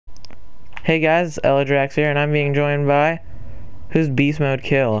Hey guys, LDraux here, and I'm being joined by... Who's Beast Mode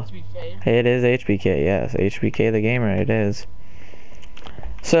Kill? HBK. It is HBK, yes. HBK the gamer, it is.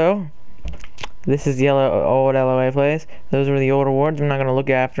 So, this is the old LOA plays. Those were the old awards. I'm not going to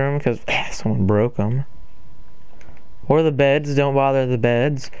look after them because someone broke them. Or the beds, don't bother the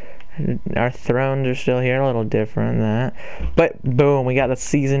beds. Our thrones are still here, a little different than that. But, boom, we got the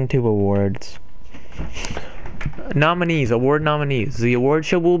Season 2 awards. Nominees, award nominees. The award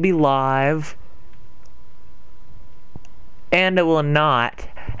show will be live. And it will not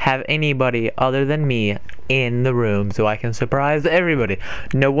have anybody other than me in the room, so I can surprise everybody.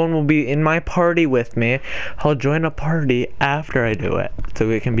 No one will be in my party with me. I'll join a party after I do it, so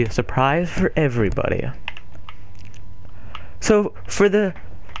it can be a surprise for everybody. So for the,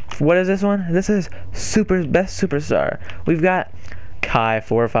 what is this one? This is Best Superstar. We've got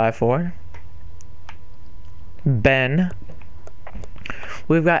Kai454, Ben.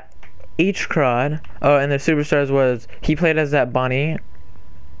 We've got LDraux. Oh, and the superstars was, he played as that bunny.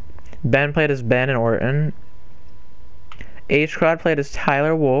 Ben played as Ben and Orton. LDraux played as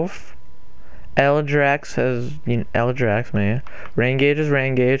Tyler Wolf. LDraux as, LDraux, man. Rain Gauge is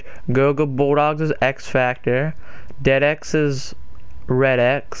Rain Gauge. Go-Go Bulldogs is X Factor. Dead X is Red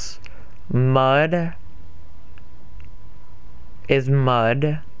X. Mud is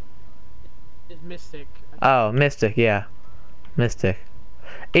Mud. Is Mystic. Oh, Mystic, yeah. Mystic.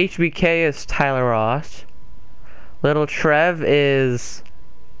 HBK is Tyler Ross. Little Trev is...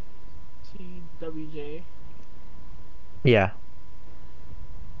 TWJ. Yeah.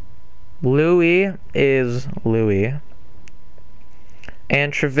 Louie is Louie.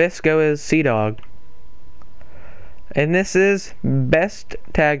 And Trevisco is Sea Dog. And this is Best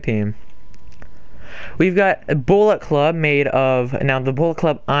Tag Team. We've got a Bullet Club made of... Now, the Bullet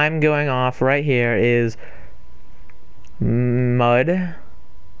Club I'm going off right here is... Mud...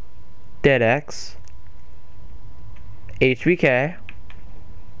 Dead X, HBK,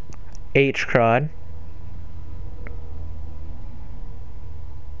 LDraux,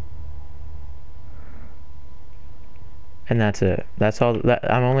 and that's it. That's all.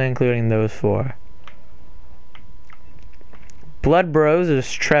 I'm only including those four. Blood Bros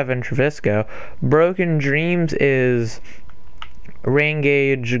is Trev and Trevisco. Broken Dreams is Rain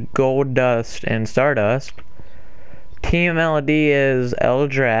Gauge, Gold Dust, and Stardust. Team Melody is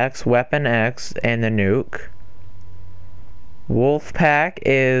LDraux, Weapon X, and the Nuke. Wolfpack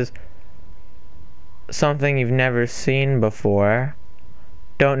is something you've never seen before.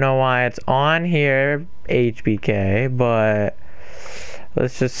 Don't know why it's on here, HBK, but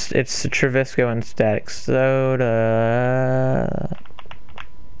let's just, it's Trevisco and Static Soda.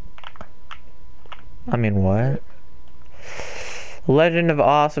 I mean, what? Legend of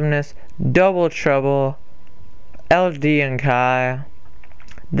Awesomeness, Double Trouble, LD and Kai,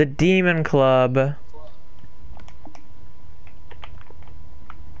 the Demon Club,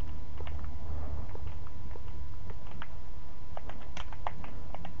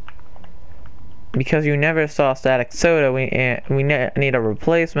 because you never saw Static Soda, we need a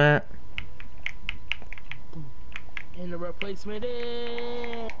replacement. And the replacement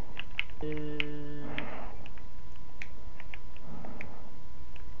is...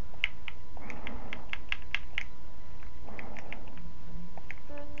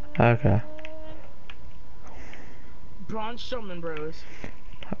 Okay. Braun Strowman Bros.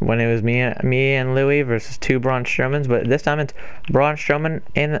 When it was me and Louie versus two Braun Strowmans, but this time it's Braun Strowman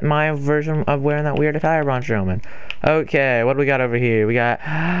in my version of wearing that weird attire, Braun Strowman. Okay, what do we got over here? We got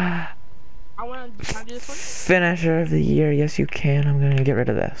Can I do this one? Finisher of the Year. Yes, you can. I'm gonna get rid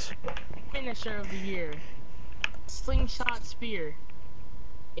of this. Finisher of the Year. Slingshot Spear.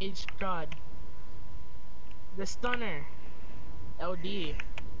 LDraux. The Stunner. LD.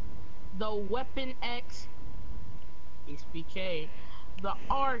 The Weapon X. HBK. The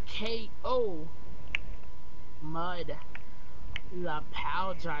RKO. Mud. The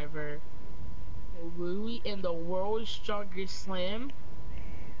Pal Driver. Louie and the World's Strongest Slim.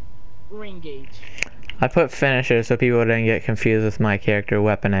 Ring Gauge. I put finisher so people didn't get confused with my character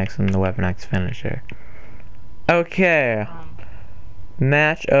Weapon X and the Weapon X finisher. Okay.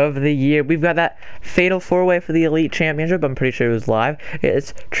 Match of the year. We've got that fatal 4-way for the Elite Championship. I'm pretty sure it was live.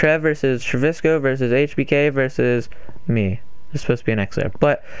 It's Trev versus Trevisco versus HBK versus me. There's supposed to be an X there.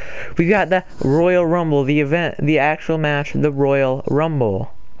 But we got the Royal Rumble, the event, the actual match, the Royal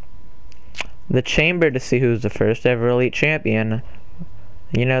Rumble. The chamber to see who's the first ever Elite Champion.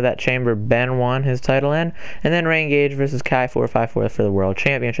 You know that chamber Ben won his title in. And then Rain Gauge versus Kai454 for the World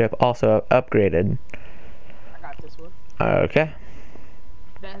Championship, also upgraded. I got this one. Okay.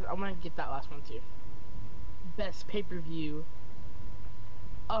 I'm gonna get that last one too. Best pay-per-view.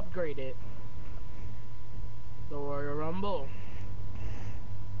 upgraded the Royal Rumble.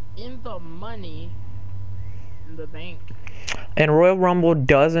 In the money in the bank. And Royal Rumble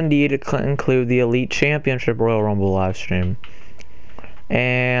does indeed include the Elite Championship Royal Rumble live stream.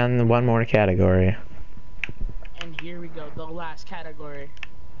 And one more category. And here we go, the last category.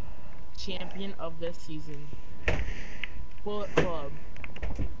 Champion of this season. Bullet Club.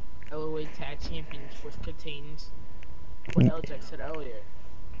 LOA Tag Champions, which contains what LDraux said earlier.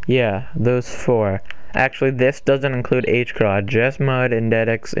 Yeah, those four. Actually, this doesn't include LDraux, just Mud and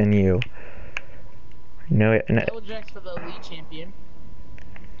Dedix and you. No, LDraux for the Elite Champion.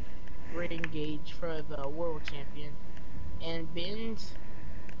 Rating Gauge for the World Champion. And Ben's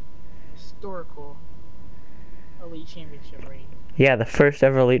historical Elite Championship reign. Yeah, the first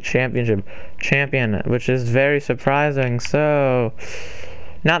ever Elite Championship champion, which is very surprising. So,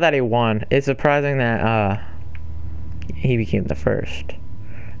 not that he won. It's surprising that he became the first.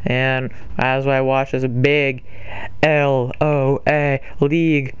 And as I watch this big LOA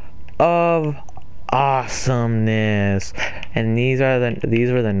League of Awesomeness, and these were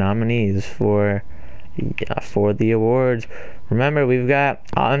the nominees for the awards. Remember, we've got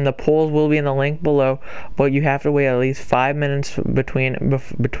the polls will be in the link below, but you have to wait at least 5 minutes between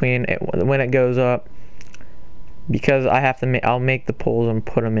when it goes up, because I'll make the polls and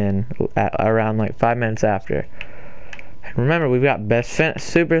put them in around like 5 minutes after. And remember, we've got best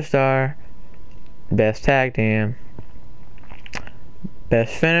superstar, best tag team,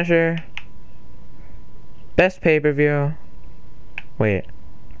 best finisher, best pay-per-view. Wait.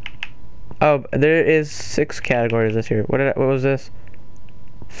 Oh, there is 6 categories this year. What was this?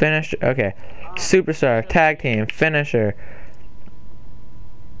 Finish. Okay. Superstar, tag team, finisher,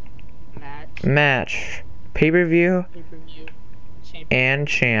 match, pay-per-view, and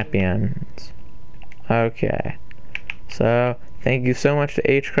champions. Okay. So, thank you so much to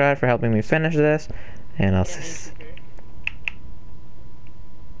LDraux for helping me finish this, and I'll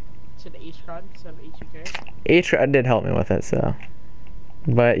LDraux did help me with it, so.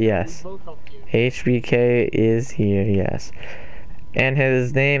 But yes, HBK is here, yes. And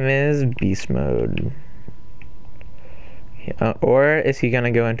his name is Beast Mode. Or is he gonna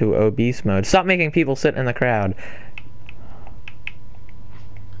go into obese mode? Stop making people sit in the crowd.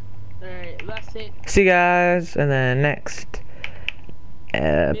 Alright, that's it. See you guys in the next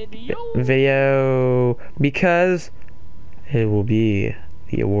video, because it will be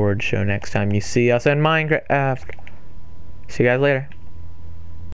the award show next time you see us in Minecraft. See you guys later.